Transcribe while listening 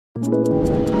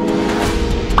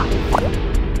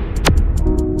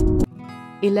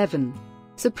11.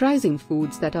 Surprising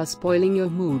foods that are spoiling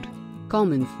your mood.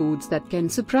 Common foods that can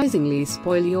surprisingly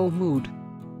spoil your mood.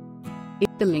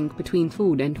 The link between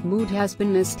food and mood has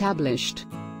been established.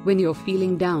 When you're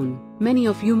feeling down, many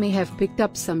of you may have picked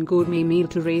up some gourmet meal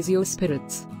to raise your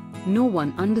spirits. No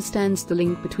one understands the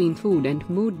link between food and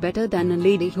mood better than a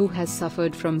lady who has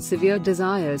suffered from severe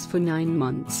desires for 9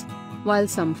 months. While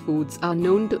some foods are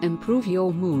known to improve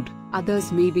your mood,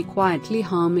 others may be quietly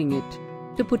harming it.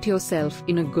 To put yourself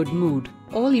in a good mood,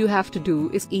 all you have to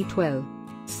do is eat well.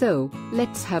 So,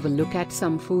 let's have a look at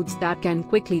some foods that can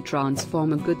quickly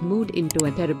transform a good mood into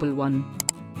a terrible one.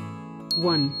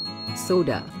 1.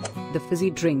 Soda. The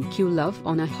fizzy drink you love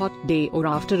on a hot day or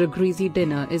after a greasy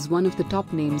dinner is one of the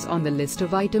top names on the list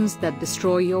of items that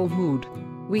destroy your mood.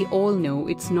 We all know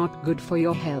it's not good for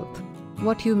your health.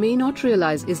 What you may not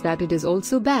realize is that it is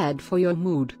also bad for your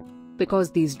mood. Because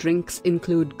these drinks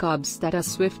include carbs that are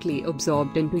swiftly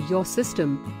absorbed into your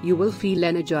system, you will feel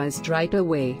energized right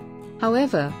away.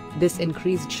 However, this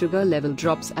increased sugar level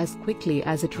drops as quickly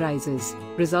as it rises,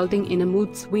 resulting in a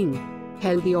mood swing.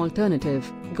 Healthy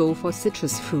alternative: go for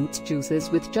citrus fruit juices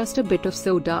with just a bit of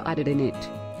soda added in it.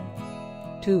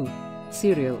 2.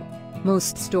 Cereal.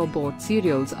 Most store-bought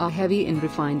cereals are heavy in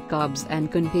refined carbs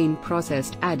and contain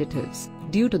processed additives,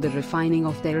 due to the refining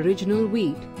of their original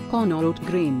wheat, corn or oat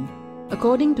grain.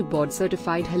 According to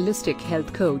board-certified holistic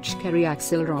health coach Kerry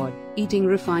Axelrod, eating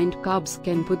refined carbs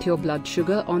can put your blood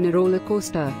sugar on a roller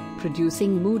coaster,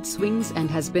 producing mood swings and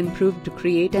has been proved to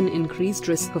create an increased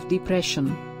risk of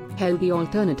depression. Healthy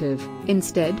alternative: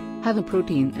 instead, have a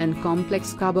protein and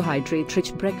complex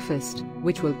carbohydrate-rich breakfast,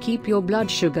 which will keep your blood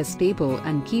sugar stable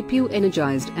and keep you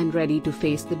energized and ready to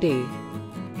face the day.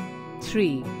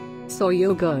 3. Soy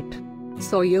yogurt.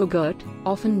 Soy yogurt,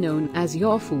 often known as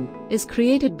yofu, is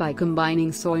created by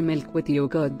combining soy milk with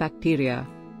yogurt bacteria.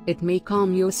 It may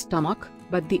calm your stomach,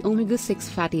 but the omega-6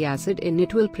 fatty acid in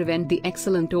it will prevent the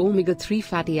excellent omega-3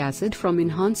 fatty acid from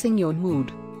enhancing your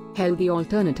mood. Healthy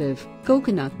alternative: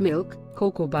 coconut milk,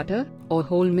 cocoa butter, or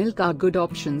whole milk are good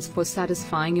options for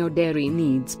satisfying your dairy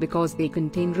needs because they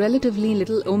contain relatively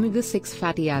little omega-6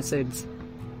 fatty acids.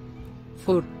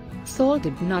 4.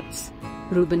 Salted nuts.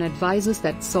 Rubin advises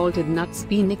that salted nuts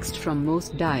be nixed from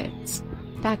most diets.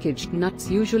 Packaged nuts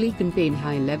usually contain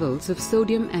high levels of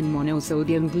sodium and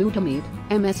monosodium glutamate,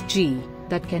 MSG,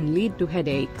 that can lead to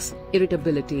headaches,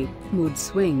 irritability, mood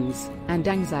swings, and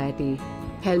anxiety.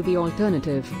 Healthy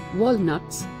alternative: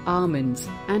 walnuts, almonds,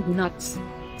 and nuts.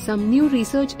 Some new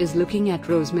research is looking at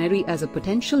rosemary as a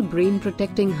potential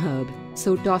brain-protecting herb,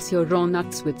 so toss your raw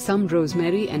nuts with some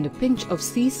rosemary and a pinch of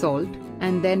sea salt,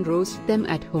 and then roast them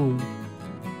at home.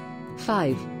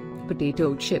 5.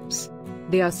 Potato chips.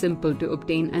 They are simple to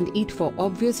obtain and eat for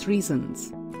obvious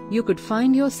reasons. You could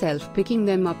find yourself picking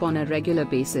them up on a regular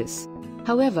basis.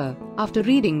 However, after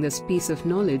reading this piece of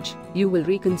knowledge, you will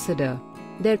reconsider.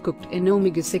 They're cooked in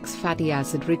omega-6 fatty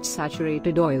acid-rich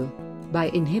saturated oil. By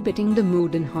inhibiting the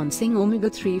mood-enhancing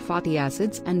omega-3 fatty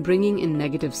acids and bringing in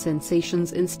negative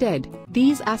sensations instead,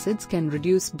 these acids can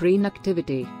reduce brain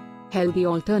activity. Healthy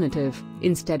alternative: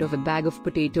 instead of a bag of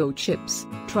potato chips,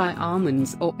 try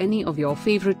almonds or any of your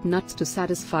favorite nuts to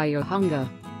satisfy your hunger.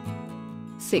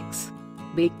 6.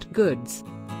 Baked goods.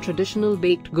 Traditional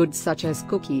baked goods such as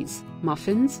cookies,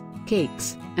 muffins,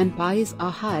 cakes, and pies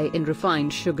are high in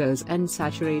refined sugars and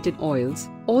saturated oils,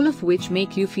 all of which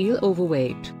make you feel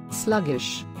overweight,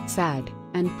 sluggish, sad,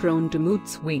 and prone to mood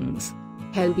swings.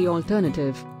 Healthy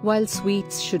alternative: while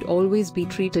sweets should always be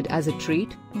treated as a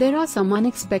treat, there are some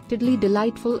unexpectedly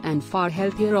delightful and far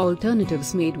healthier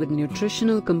alternatives made with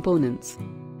nutritional components.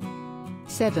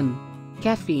 7.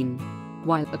 Caffeine.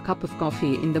 While a cup of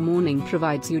coffee in the morning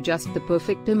provides you just the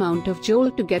perfect amount of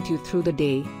jolt to get you through the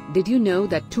day, did you know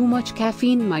that too much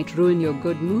caffeine might ruin your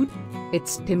good mood? It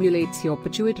stimulates your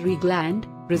pituitary gland,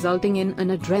 resulting in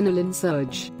an adrenaline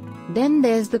surge. Then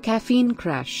there's the caffeine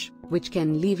crash, which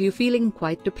can leave you feeling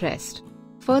quite depressed.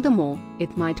 Furthermore,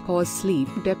 it might cause sleep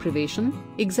deprivation,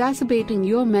 exacerbating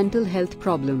your mental health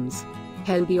problems.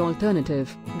 Healthy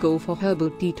alternative: go for herbal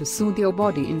tea to soothe your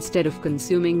body instead of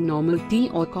consuming normal tea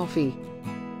or coffee.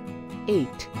 8.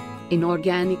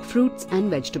 Inorganic fruits and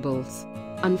vegetables.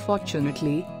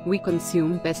 Unfortunately, we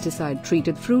consume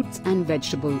pesticide-treated fruits and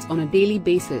vegetables on a daily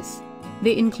basis.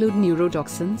 They include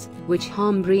neurotoxins, which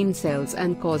harm brain cells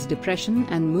and cause depression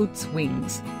and mood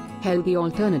swings. Healthy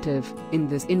alternative: in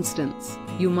this instance,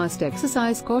 you must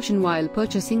exercise caution while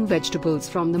purchasing vegetables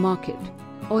from the market.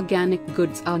 Organic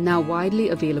goods are now widely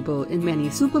available in many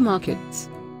supermarkets,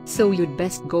 so you'd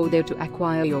best go there to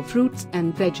acquire your fruits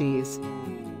and veggies.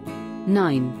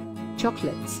 9.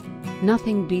 Chocolates.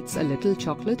 Nothing beats a little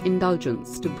chocolate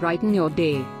indulgence to brighten your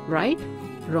day, right?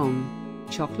 Wrong.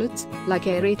 Chocolates, like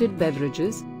aerated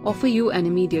beverages, offer you an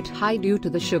immediate high due to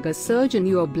the sugar surge in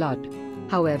your blood.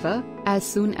 However, as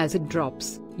soon as it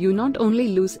drops, you not only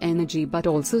lose energy but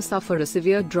also suffer a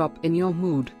severe drop in your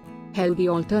mood. Healthy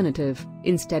alternative: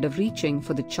 instead of reaching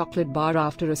for the chocolate bar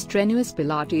after a strenuous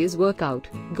Pilates workout,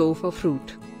 go for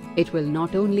fruit. It will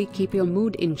not only keep your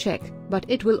mood in check, but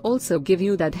it will also give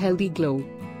you that healthy glow.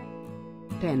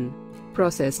 10.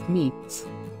 Processed meats.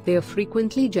 They are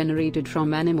frequently generated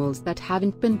from animals that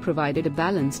haven't been provided a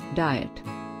balanced diet.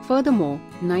 Furthermore,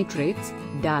 nitrates,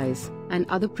 dyes, and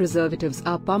other preservatives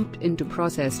are pumped into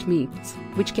processed meats,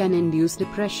 which can induce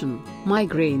depression,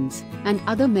 migraines, and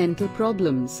other mental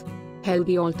problems.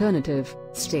 Healthy alternative: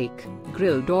 steak,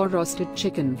 grilled or roasted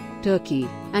chicken, turkey,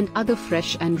 and other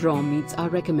fresh and raw meats are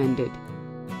recommended.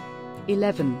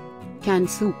 11. Canned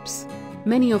soups.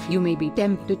 Many of you may be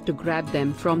tempted to grab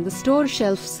them from the store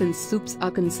shelf since soups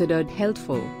are considered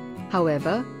healthful.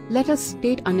 However, let us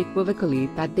state unequivocally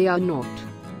that they are not.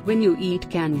 When you eat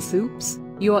canned soups,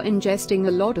 you are ingesting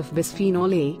a lot of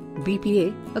bisphenol A,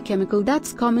 BPA, a chemical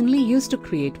that's commonly used to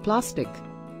create plastic.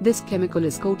 This chemical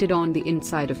is coated on the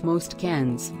inside of most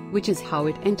cans, which is how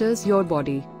it enters your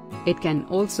body. It can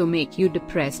also make you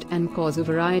depressed and cause a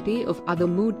variety of other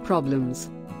mood problems.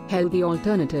 Healthy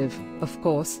alternative: of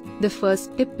course, the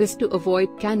first tip is to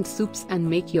avoid canned soups and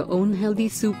make your own healthy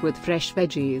soup with fresh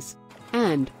veggies.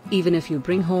 And, even if you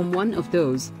bring home one of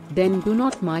those, then do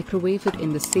not microwave it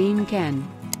in the same can.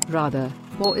 Rather,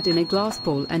 pour it in a glass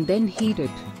bowl and then heat it.